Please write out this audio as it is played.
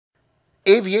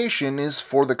Aviation is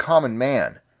for the common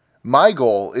man. My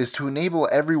goal is to enable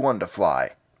everyone to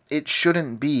fly. It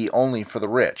shouldn't be only for the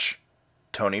rich.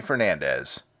 Tony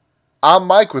Fernandez. I'm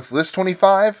Mike with List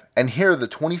 25, and here are the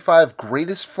 25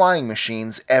 greatest flying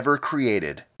machines ever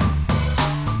created.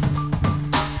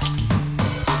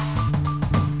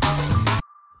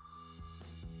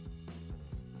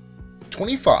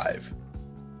 #25.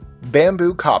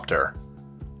 Bamboo-copter.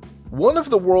 One of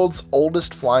the world's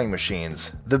oldest flying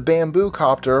machines, the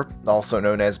Bamboo-copter, also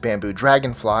known as bamboo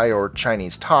dragonfly or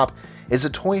Chinese top, is a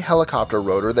toy helicopter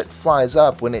rotor that flies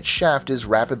up when its shaft is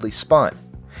rapidly spun.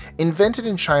 Invented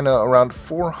in China around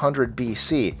 400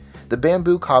 BC, the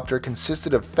Bamboo-copter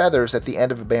consisted of feathers at the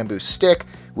end of a bamboo stick,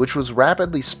 which was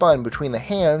rapidly spun between the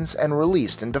hands and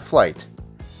released into flight.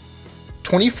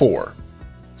 #24.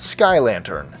 Sky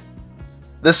lantern.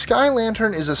 The sky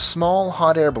lantern is a small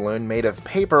hot air balloon made of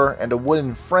paper and a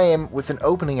wooden frame with an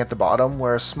opening at the bottom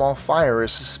where a small fire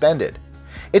is suspended.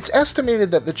 It's estimated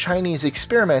that the Chinese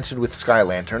experimented with sky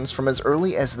lanterns from as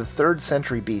early as the 3rd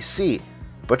century BC,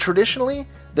 but traditionally,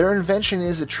 their invention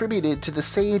is attributed to the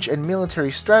sage and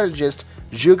military strategist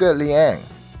Zhuge Liang.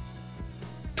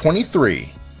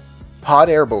 #23. Hot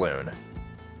air balloon.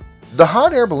 The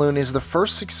hot air balloon is the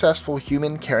first successful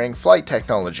human-carrying flight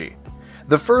technology.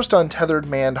 The first untethered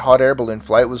manned hot air balloon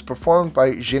flight was performed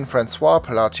by Jean-François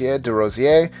Pelletier de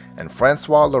Rosier and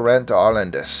François Laurent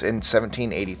d'Arlandis in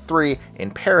 1783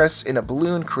 in Paris in a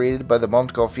balloon created by the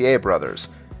Montgolfier brothers.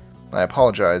 I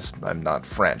apologize, I'm not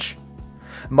French.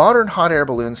 Modern hot air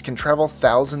balloons can travel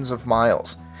thousands of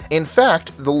miles. In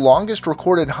fact, the longest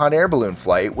recorded hot air balloon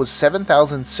flight was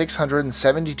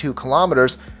 7,672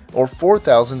 kilometers or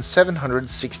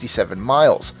 4,767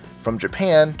 miles from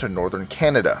Japan to northern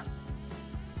Canada.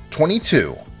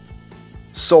 #22.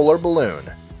 Solar balloon.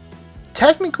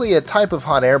 Technically a type of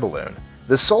hot air balloon,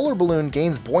 the solar balloon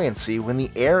gains buoyancy when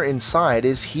the air inside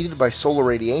is heated by solar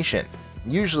radiation,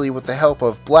 usually with the help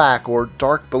of black or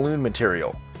dark balloon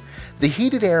material. The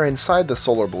heated air inside the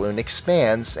solar balloon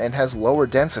expands and has lower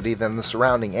density than the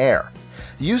surrounding air.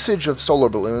 Usage of solar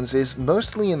balloons is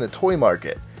mostly in the toy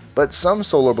market, but some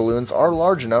solar balloons are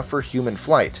large enough for human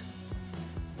flight.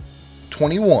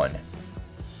 #21.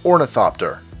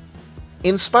 Ornithopter.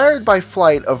 Inspired by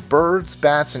flight of birds,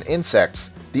 bats, and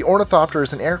insects, the ornithopter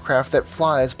is an aircraft that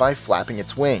flies by flapping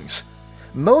its wings.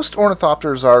 Most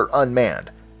ornithopters are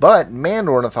unmanned, but manned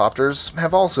ornithopters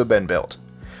have also been built.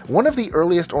 One of the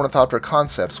earliest ornithopter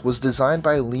concepts was designed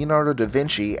by Leonardo da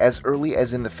Vinci as early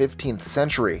as in the 15th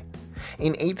century.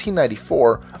 In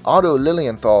 1894, Otto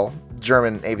Lilienthal,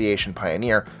 German aviation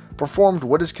pioneer, performed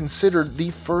what is considered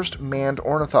the first manned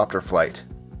ornithopter flight.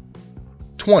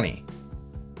 #20.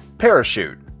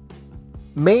 Parachute.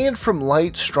 Made from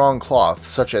light, strong cloth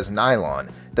such as nylon,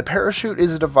 the parachute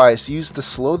is a device used to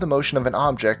slow the motion of an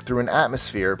object through an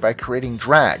atmosphere by creating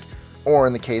drag, or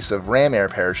in the case of ram air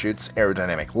parachutes,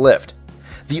 aerodynamic lift.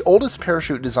 The oldest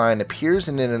parachute design appears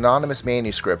in an anonymous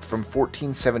manuscript from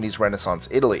 1470s Renaissance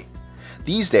Italy.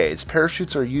 These days,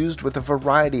 parachutes are used with a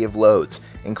variety of loads,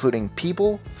 including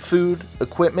people, food,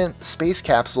 equipment, space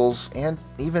capsules, and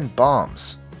even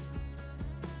bombs.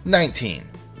 #19.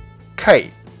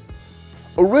 Kite.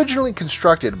 Originally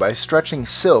constructed by stretching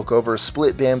silk over a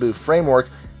split bamboo framework,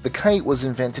 the kite was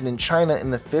invented in China in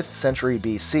the 5th century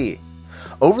BC.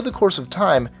 Over the course of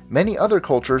time, many other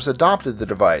cultures adopted the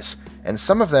device, and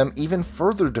some of them even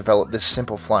further developed this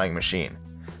simple flying machine.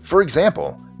 For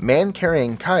example,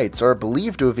 man-carrying kites are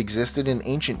believed to have existed in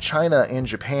ancient China and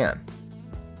Japan.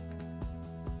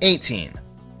 #18.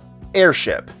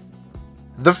 Airship.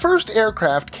 The first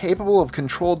aircraft capable of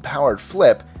controlled powered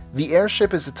flip, the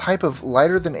airship is a type of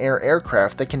lighter-than-air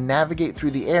aircraft that can navigate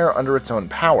through the air under its own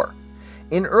power.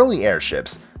 In early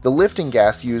airships, the lifting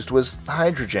gas used was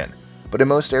hydrogen, but in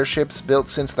most airships built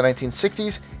since the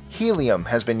 1960s, helium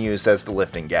has been used as the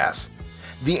lifting gas.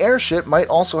 The airship might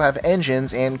also have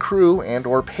engines and crew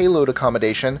and/or payload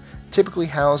accommodation, typically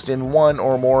housed in one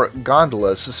or more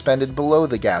gondolas suspended below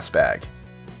the gas bag.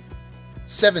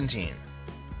 #17.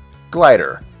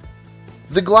 Glider.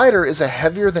 The glider is a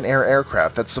heavier-than-air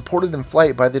aircraft that's supported in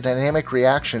flight by the dynamic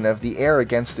reaction of the air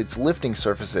against its lifting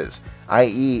surfaces,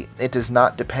 i.e., it does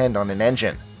not depend on an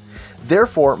engine.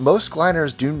 Therefore, most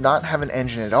gliders do not have an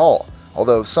engine at all,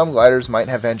 although some gliders might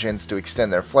have engines to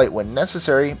extend their flight when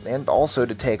necessary and also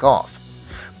to take off.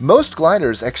 Most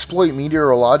gliders exploit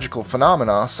meteorological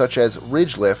phenomena such as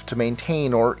ridge lift to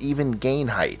maintain or even gain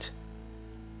height.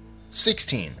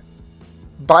 #16.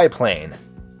 Biplane.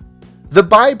 The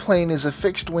biplane is a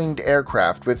fixed-winged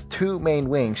aircraft with two main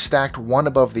wings stacked one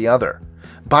above the other.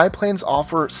 Biplanes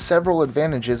offer several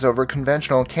advantages over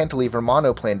conventional cantilever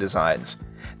monoplane designs.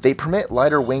 They permit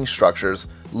lighter wing structures,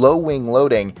 low wing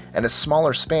loading, and a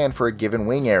smaller span for a given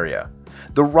wing area.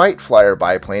 The Wright Flyer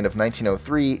biplane of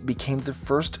 1903 became the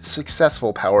first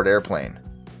successful powered airplane.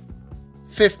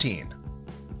 15.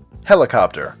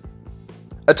 Helicopter.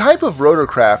 A type of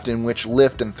rotorcraft in which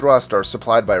lift and thrust are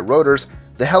supplied by rotors,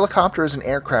 the helicopter is an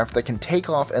aircraft that can take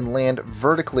off and land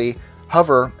vertically,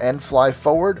 hover, and fly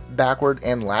forward, backward,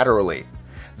 and laterally.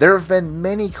 There have been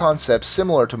many concepts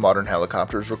similar to modern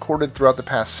helicopters recorded throughout the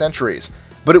past centuries,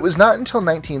 but it was not until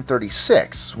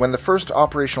 1936 when the first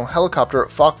operational helicopter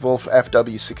Focke-Wulf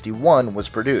FW-61 was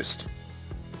produced.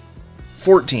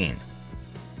 14.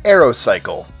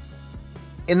 Aerocycle.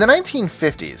 In the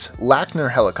 1950s, Lackner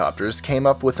helicopters came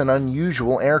up with an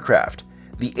unusual aircraft.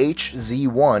 The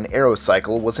HZ-1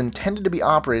 Aerocycle was intended to be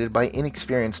operated by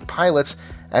inexperienced pilots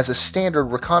as a standard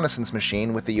reconnaissance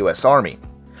machine with the US Army.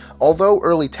 Although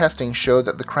early testing showed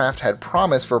that the craft had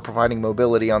promise for providing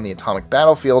mobility on the atomic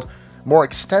battlefield, more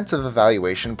extensive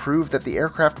evaluation proved that the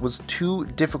aircraft was too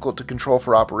difficult to control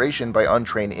for operation by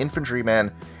untrained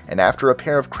infantrymen, and after a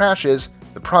pair of crashes,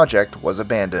 the project was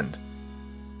abandoned.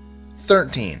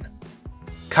 13.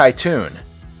 Kytoon.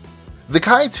 The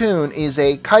Kytoon is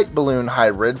a kite-balloon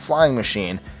hybrid flying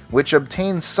machine, which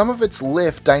obtains some of its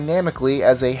lift dynamically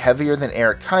as a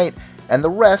heavier-than-air kite and the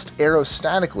rest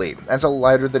aerostatically as a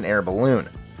lighter-than-air balloon.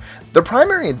 The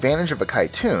primary advantage of a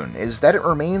Kytoon is that it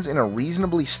remains in a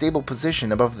reasonably stable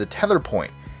position above the tether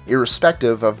point,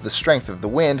 irrespective of the strength of the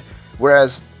wind,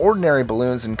 whereas ordinary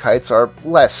balloons and kites are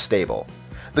less stable.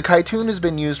 The Kytoon has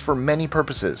been used for many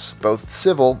purposes, both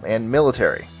civil and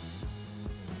military.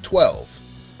 12.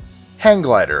 Hang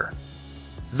glider.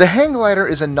 The hang glider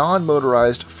is a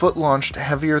non-motorized, foot-launched,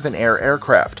 heavier-than-air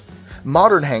aircraft.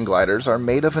 Modern hang gliders are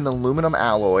made of an aluminum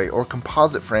alloy or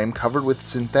composite frame covered with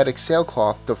synthetic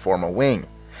sailcloth to form a wing.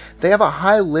 They have a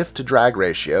high lift-to-drag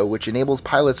ratio, which enables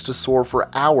pilots to soar for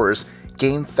hours,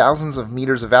 gain thousands of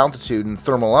meters of altitude in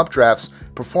thermal updrafts,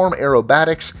 perform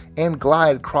aerobatics, and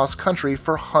glide cross-country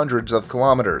for hundreds of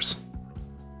kilometers.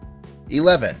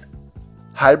 11.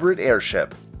 Hybrid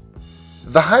airship.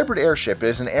 The hybrid airship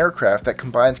is an aircraft that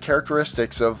combines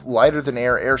characteristics of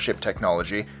lighter-than-air airship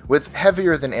technology with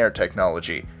heavier-than-air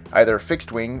technology, either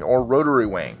fixed-wing or rotary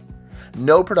wing.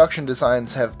 No production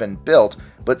designs have been built,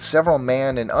 but several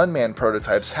manned and unmanned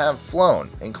prototypes have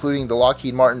flown, including the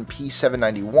Lockheed Martin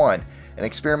P-791, an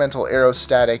experimental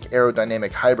aerostatic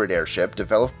aerodynamic hybrid airship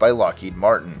developed by Lockheed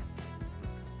Martin.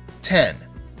 10.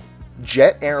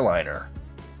 Jet airliner.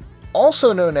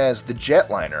 Also known as the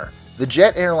jetliner, the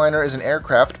jet airliner is an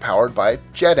aircraft powered by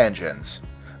jet engines.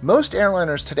 Most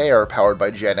airliners today are powered by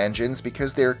jet engines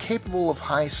because they are capable of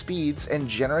high speeds and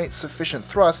generate sufficient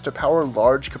thrust to power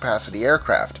large-capacity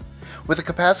aircraft. With a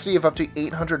capacity of up to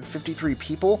 853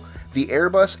 people, the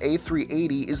Airbus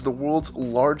A380 is the world's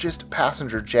largest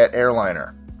passenger jet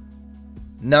airliner.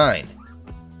 9.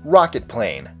 Rocket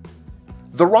plane.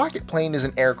 The rocket plane is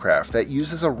an aircraft that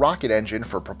uses a rocket engine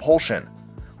for propulsion.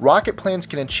 Rocket planes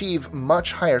can achieve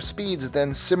much higher speeds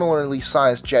than similarly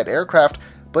sized jet aircraft,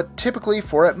 but typically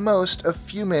for at most a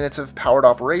few minutes of powered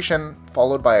operation,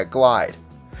 followed by a glide.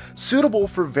 Suitable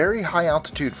for very high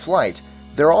altitude flight,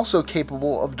 they're also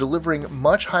capable of delivering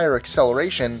much higher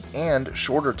acceleration and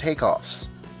shorter takeoffs.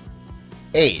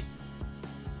 8.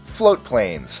 Float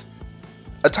planes.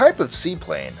 A type of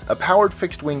seaplane, a powered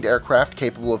fixed-winged aircraft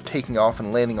capable of taking off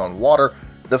and landing on water,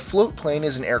 the float plane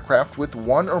is an aircraft with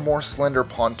one or more slender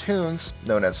pontoons,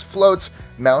 known as floats,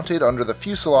 mounted under the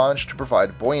fuselage to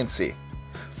provide buoyancy.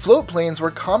 Float planes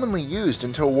were commonly used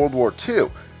until World War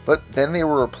II, but then they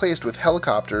were replaced with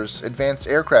helicopters, advanced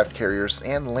aircraft carriers,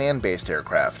 and land-based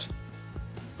aircraft.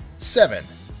 7.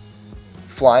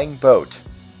 Flying boat.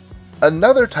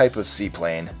 Another type of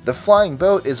seaplane, the flying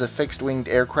boat is a fixed-winged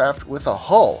aircraft with a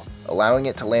hull, allowing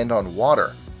it to land on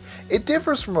water. It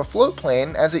differs from a float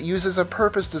plane as it uses a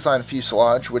purpose-designed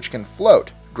fuselage which can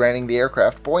float, granting the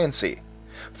aircraft buoyancy.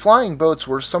 Flying boats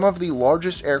were some of the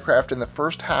largest aircraft in the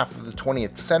first half of the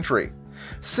 20th century.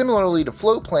 Similarly to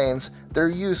float planes, their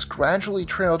use gradually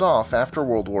trailed off after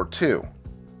World War II.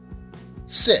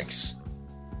 6.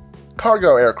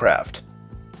 Cargo aircraft.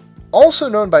 Also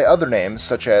known by other names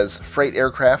such as freight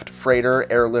aircraft, freighter,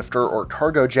 airlifter, or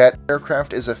cargo jet,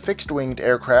 aircraft is a fixed-winged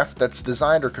aircraft that's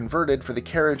designed or converted for the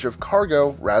carriage of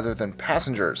cargo rather than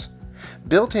passengers.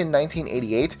 Built in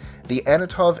 1988, the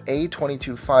Antonov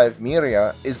A-225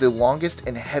 Millennia is the longest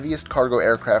and heaviest cargo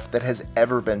aircraft that has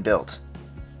ever been built.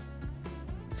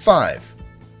 5.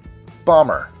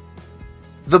 Bomber.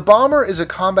 The bomber is a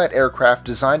combat aircraft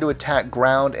designed to attack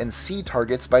ground and sea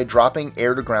targets by dropping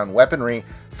air-to-ground weaponry,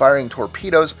 firing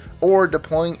torpedoes, or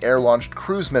deploying air-launched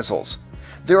cruise missiles.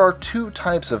 There are two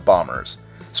types of bombers.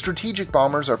 Strategic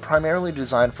bombers are primarily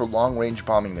designed for long-range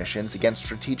bombing missions against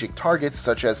strategic targets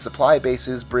such as supply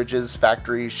bases, bridges,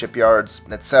 factories, shipyards,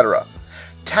 etc.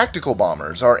 Tactical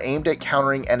bombers are aimed at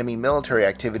countering enemy military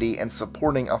activity and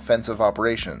supporting offensive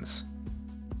operations.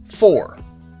 4.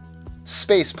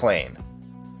 Spaceplane.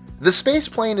 The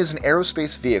spaceplane is an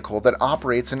aerospace vehicle that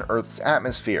operates in Earth's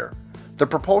atmosphere. The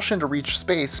propulsion to reach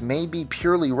space may be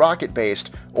purely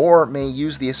rocket-based or may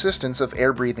use the assistance of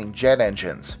air-breathing jet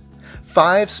engines.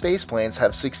 5 spaceplanes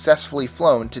have successfully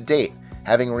flown to date,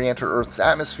 having re-entered Earth's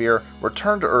atmosphere,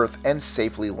 returned to Earth, and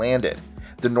safely landed.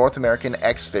 The North American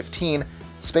X-15,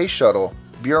 Space Shuttle,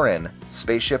 Buran,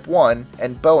 Spaceship One,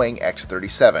 and Boeing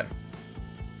X-37.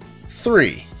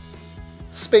 3.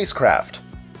 Spacecraft.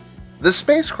 The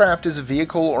spacecraft is a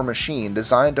vehicle or machine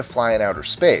designed to fly in outer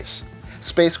space.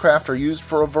 Spacecraft are used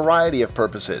for a variety of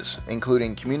purposes,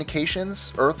 including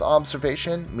communications, Earth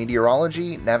observation,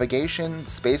 meteorology, navigation,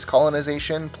 space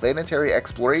colonization, planetary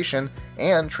exploration,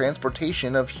 and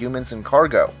transportation of humans and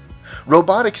cargo.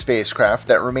 Robotic spacecraft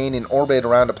that remain in orbit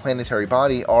around a planetary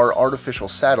body are artificial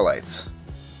satellites.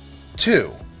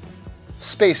 2.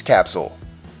 Space capsule.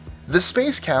 The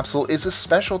space capsule is a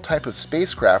special type of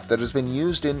spacecraft that has been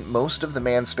used in most of the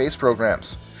manned space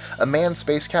programs. A manned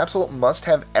space capsule must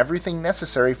have everything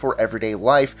necessary for everyday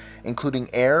life, including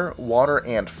air, water,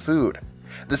 and food.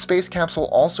 The space capsule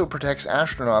also protects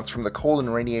astronauts from the cold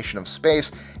and radiation of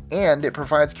space, and it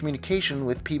provides communication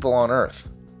with people on Earth.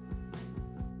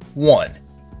 1.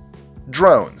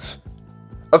 Drones.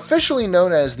 Officially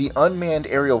known as the Unmanned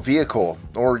Aerial Vehicle,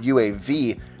 or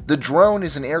UAV, the drone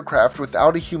is an aircraft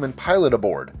without a human pilot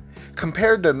aboard.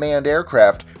 Compared to manned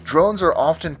aircraft, drones are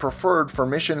often preferred for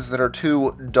missions that are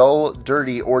too dull,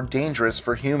 dirty, or dangerous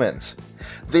for humans.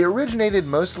 They originated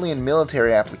mostly in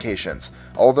military applications,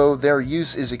 although their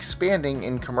use is expanding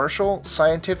in commercial,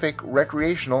 scientific,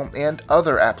 recreational, and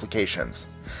other applications.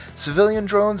 Civilian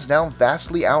drones now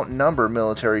vastly outnumber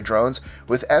military drones,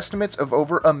 with estimates of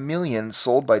over 1 million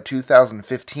sold by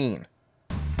 2015.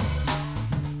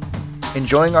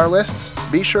 Enjoying our lists?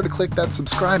 Be sure to click that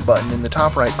subscribe button in the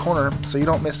top right corner so you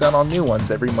don't miss out on new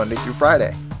ones every Monday through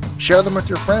Friday. Share them with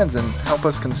your friends and help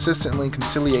us consistently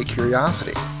conciliate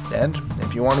curiosity. And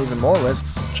if you want even more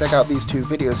lists, check out these 2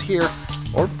 videos here,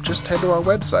 or just head to our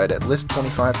website at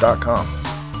list25.com.